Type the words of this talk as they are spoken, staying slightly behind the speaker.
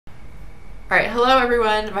All right, hello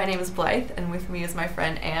everyone. My name is Blythe, and with me is my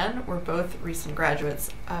friend Anne. We're both recent graduates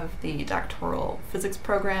of the doctoral physics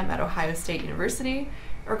program at Ohio State University.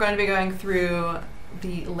 We're going to be going through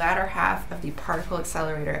the latter half of the Particle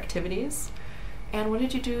Accelerator activities. And what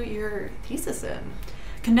did you do your thesis in?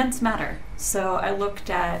 Condensed matter. So I looked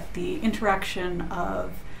at the interaction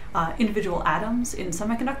of individual atoms in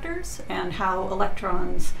semiconductors and how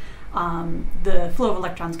electrons, the flow of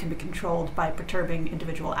electrons can be controlled by perturbing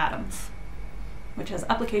individual atoms, which has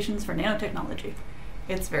applications for nanotechnology.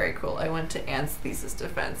 It's very cool. I went to Anne's thesis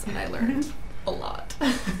defense and I learned a lot.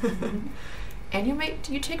 And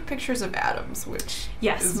you take pictures of atoms, which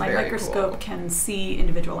yes, is my very microscope cool. can see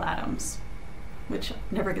individual atoms, which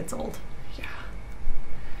never gets old. Yeah.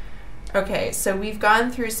 Okay, so we've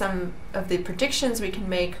gone through some of the predictions we can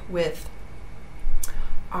make with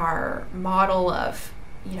our model of,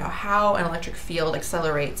 how an electric field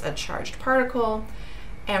accelerates a charged particle,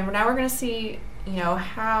 and now we're going to see,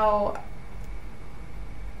 how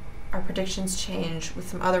our predictions change with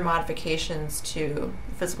some other modifications to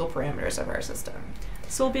the physical parameters of our system.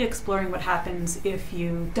 So we'll be exploring what happens if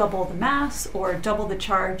you double the mass or double the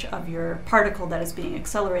charge of your particle that is being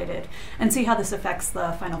accelerated, and see how this affects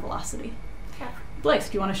the final velocity. Okay. Blythe,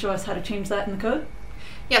 do you want to show us how to change that in the code?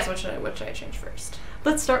 Yes, what should I change first?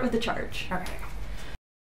 Let's start with the charge. Okay.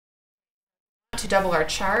 To double our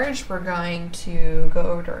charge, we're going to go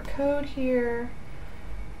over to our code here.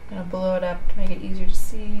 I'm going to blow it up to make it easier to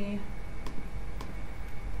see.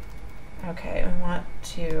 Okay, we want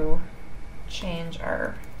to change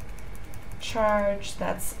our charge.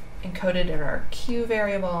 That's encoded in our Q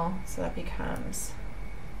variable, so that becomes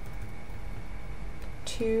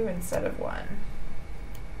 2 instead of 1.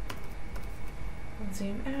 We'll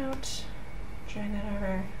zoom out, drag that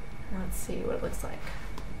over, and let's see what it looks like.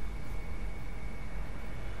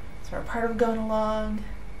 So our particle going along,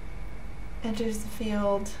 enters the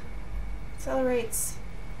field, accelerates.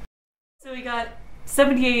 So we got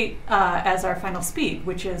 78 as our final speed,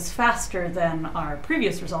 which is faster than our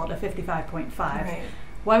previous result of 55.5. Right.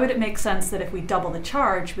 Why would it make sense that if we double the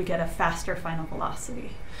charge, we get a faster final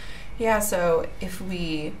velocity? Yeah, so if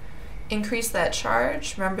we increase that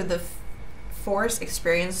charge, remember the force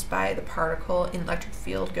experienced by the particle in the electric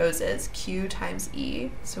field goes as Q times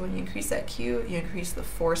E. So when you increase that Q, you increase the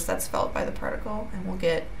force that's felt by the particle, and we'll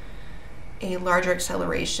get a larger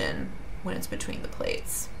acceleration when it's between the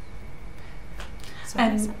plates. So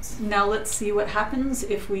And now let's see what happens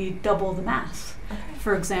if we double the mass. Okay.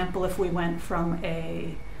 For example, if we went from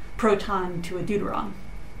a proton to a deuteron.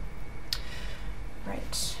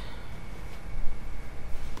 Right.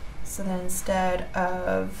 So then instead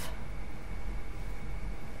of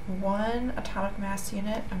 1 atomic mass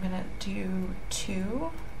unit, I'm going to do 2.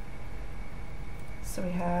 So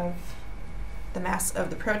we have the mass of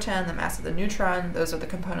the proton, the mass of the neutron. Those are the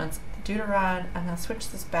components of the deuteron. I'm going to switch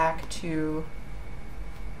this back to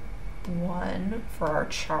 1 for our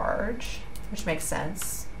charge, which makes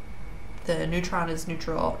sense. The neutron is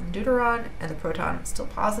neutral in deuteron, and the proton is still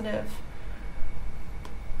positive.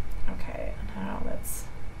 Okay, now let's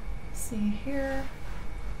see here.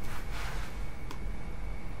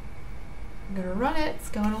 I'm going to run it. It's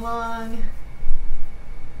going along.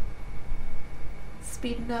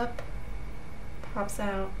 Speeding up. Pops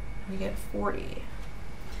out. We get 40.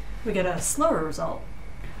 We get a slower result.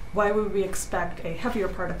 Why would we expect a heavier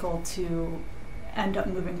particle to end up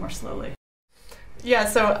moving more slowly? Yeah,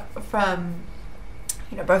 so from,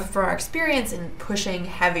 both from our experience in pushing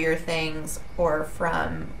heavier things, or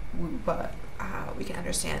from what we can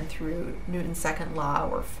understand through Newton's second law,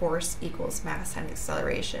 where force equals mass times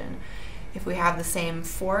acceleration. If we have the same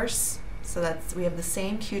force, so we have the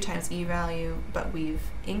same Q times E value, but we've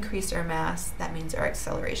increased our mass, that means our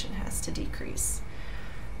acceleration has to decrease.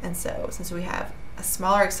 And so since we have a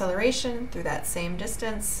smaller acceleration through that same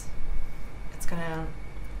distance,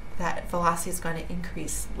 that velocity is going to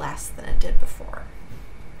increase less than it did before.